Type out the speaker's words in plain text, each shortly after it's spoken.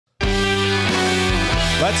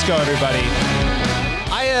Let's go, everybody.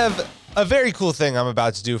 I have a very cool thing I'm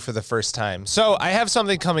about to do for the first time. So I have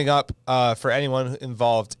something coming up for anyone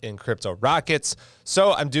involved in crypto rockets.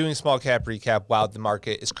 So I'm doing small cap recap while the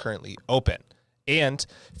market is currently open. And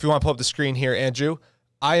if you want to pull up the screen here, Andrew,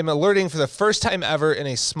 I am alerting for the first time ever in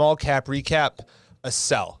a small cap recap a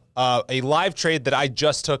sell. A live trade that I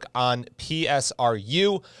just took on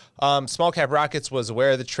PSRU. Small Cap Rockets was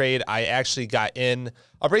aware of the trade. I actually got in.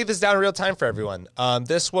 I'll break this down in real time for everyone. I'll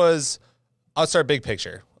start big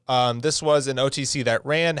picture. This was an OTC that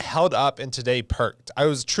ran, held up, and today perked. I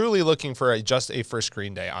was truly looking for just a first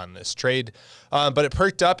screen day on this trade, but it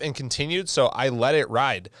perked up and continued, so I let it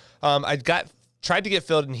ride. Tried to get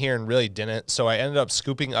filled in here and really didn't, so I ended up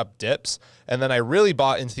scooping up dips, and then I really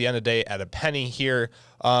bought into the end of day at a penny here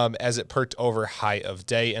as it perked over high of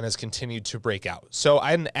day and has continued to break out. So I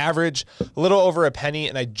had an average a little over a penny,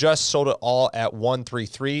 and I just sold it all at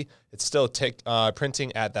 133. It's still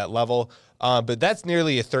printing at that level, but that's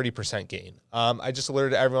nearly a 30% gain. I just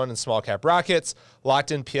alerted everyone in Small Cap Rockets, locked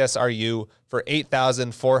in PSRU for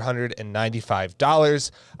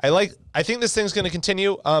 $8,495. I think this thing's going to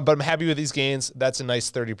continue, but I'm happy with these gains. That's a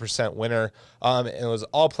nice 30% winner, and it was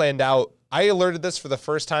all planned out. I alerted this for the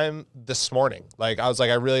first time this morning. I was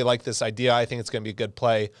like, I really like this idea. I think it's going to be a good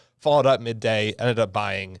play. Followed up midday, ended up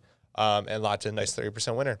buying, and locked in a nice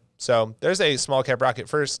 30% winner. So there's a Small Cap Rocket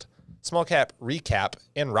first. Small Cap Recap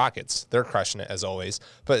and Rockets. They're crushing it as always.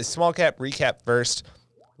 But Small Cap Recap first,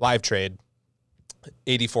 live trade,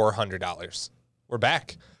 $8,400. We're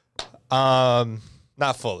back.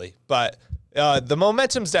 Not fully, but the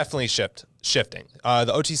momentum's definitely shifting.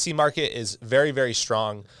 The OTC market is very, very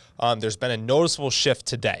strong. There's been a noticeable shift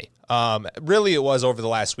today. Really, it was over the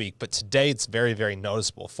last week, but today it's very, very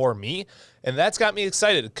noticeable for me. And that's got me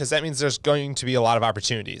excited because that means there's going to be a lot of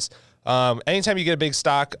opportunities. Anytime you get a big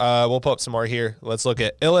stock, we'll pull up some more here. Let's look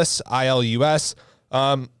at ILUS, ILUS.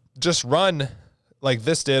 Just run like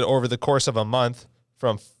this did over the course of a month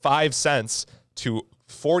from 5 cents to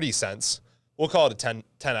 40 cents. We'll call it a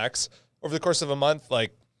 10x over the course of a month.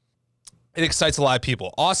 It excites a lot of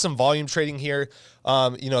people. Awesome volume trading here.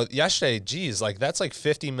 Yesterday, geez, that's like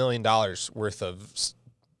 $50 million worth of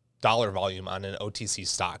dollar volume on an OTC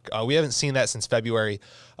stock. We haven't seen that since February.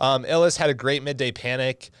 ILUS had a great midday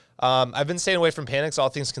panic. I've been staying away from panics, all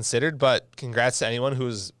things considered, but congrats to anyone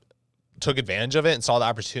who's took advantage of it and saw the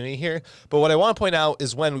opportunity here. But what I want to point out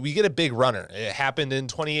is when we get a big runner, it happened in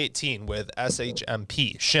 2018 with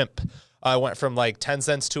SHMP. Went from like 10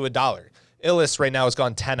 cents to $1. ILUS right now has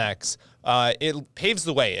gone 10x. It paves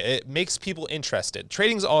the way. It makes people interested.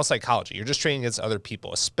 Trading's all psychology. You're just trading against other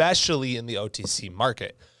people, especially in the OTC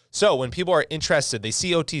market. So when people are interested, they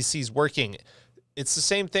see OTCs working. It's the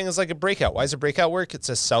same thing as like a breakout. Why does a breakout work? It's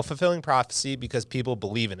a self-fulfilling prophecy because people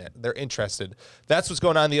believe in it. They're interested. That's what's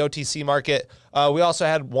going on in the OTC market. We also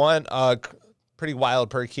had one pretty wild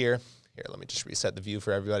perk here. Here, let me just reset the view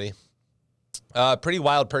for everybody. Pretty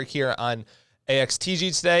wild perk here on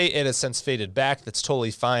AXTG today. It has since faded back. That's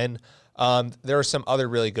totally fine. There are some other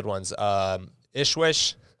really good ones.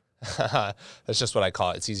 ISWH. That's just what I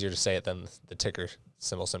call it. It's easier to say it than the ticker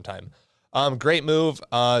symbol sometime. Great move.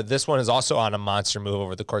 This one is also on a monster move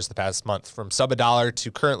over the course of the past month from sub $1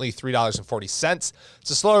 to currently $3.40. It's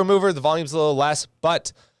a slower mover. The volume's a little less,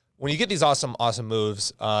 but when you get these awesome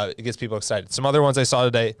moves, it gets people excited. Some other ones I saw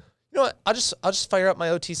today, you know what? I'll just fire up my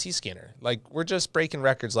OTC scanner. We're just breaking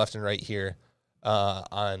records left and right here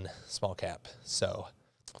on small cap. So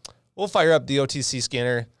we'll fire up the OTC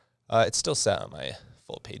scanner. It's still set on my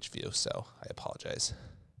full page view, so I apologize.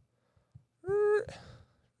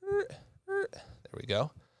 There we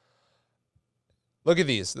go. Look at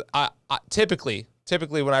these. Typically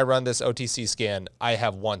when I run this OTC scan, I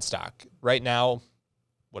have one stock. Right now,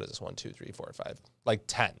 what is this? 1, 2, 3, 4, 5, like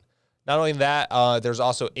 10. Not only that, there's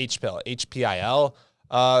also HPIL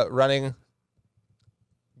running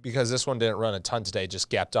because this one didn't run a ton today, just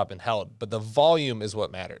gapped up and held. But the volume is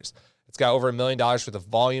what matters. It's got over $1 million worth of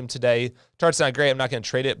volume today. Chart's not great. I'm not going to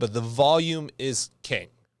trade it, but the volume is king.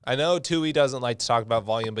 I know Tui doesn't like to talk about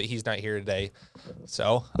volume, but he's not here today,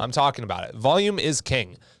 so I'm talking about it. Volume is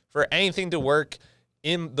king. For anything to work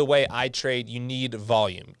in the way I trade, you need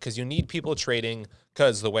volume because you need people trading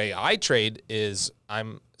because the way I trade is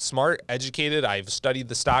I'm smart, educated, I've studied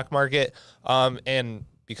the stock market, and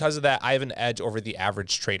because of that, I have an edge over the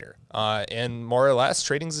average trader. And more or less,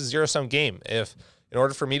 trading's a zero-sum game. In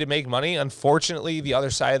order for me to make money, unfortunately, the other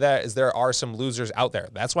side of that is there are some losers out there.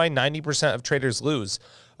 That's why 90% of traders lose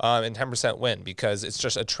and 10% win, because it's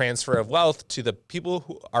just a transfer of wealth to the people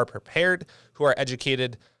who are prepared, who are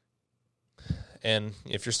educated, And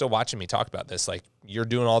if you're still watching me talk about this, like, you're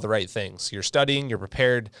doing all the right things. You're studying, you're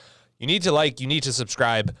prepared. You need to like, you need to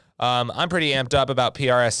subscribe. I'm pretty amped up about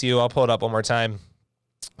PSRU. I'll pull it up one more time.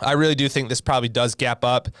 I really do think this probably does gap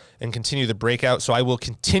up and continue the breakout. So I will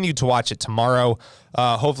continue to watch it tomorrow.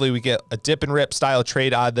 Hopefully we get a dip and rip style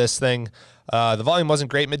trade on this thing. The volume wasn't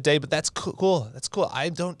great midday, but that's cool. That's cool. I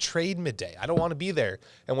don't trade midday. I don't want to be there.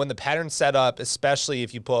 And when the pattern's set up, especially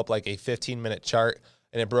if you pull up like a 15-minute chart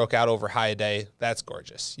and it broke out over high a day, that's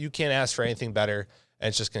gorgeous. You can't ask for anything better, and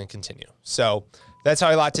it's just going to continue. So that's how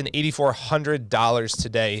I locked in $8,400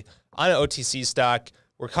 today on an OTC stock.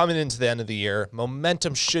 We're coming into the end of the year.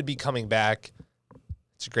 Momentum should be coming back.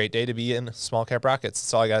 It's a great day to be in small cap rockets.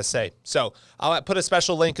 That's all I got to say. So I'll put a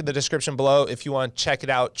special link in the description below if you want to check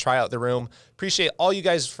it out, try out the room. Appreciate all you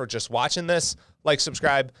guys for just watching this. Like,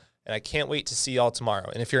 subscribe, and I can't wait to see y'all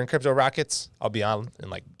tomorrow. And if you're in crypto rockets, I'll be on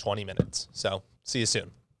in like 20 minutes. So see you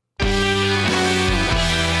soon.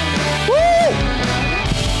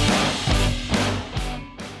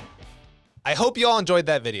 I hope you all enjoyed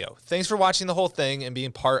that video. Thanks for watching the whole thing and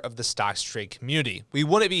being part of the StocksToTrade community. We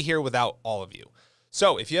wouldn't be here without all of you.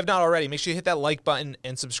 So if you have not already, make sure you hit that like button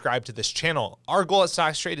and subscribe to this channel. Our goal at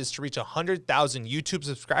StocksToTrade is to reach 100,000 YouTube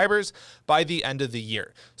subscribers by the end of the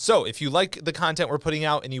year. So if you like the content we're putting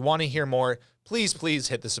out and you want to hear more, please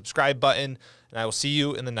hit the subscribe button, and I will see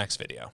you in the next video.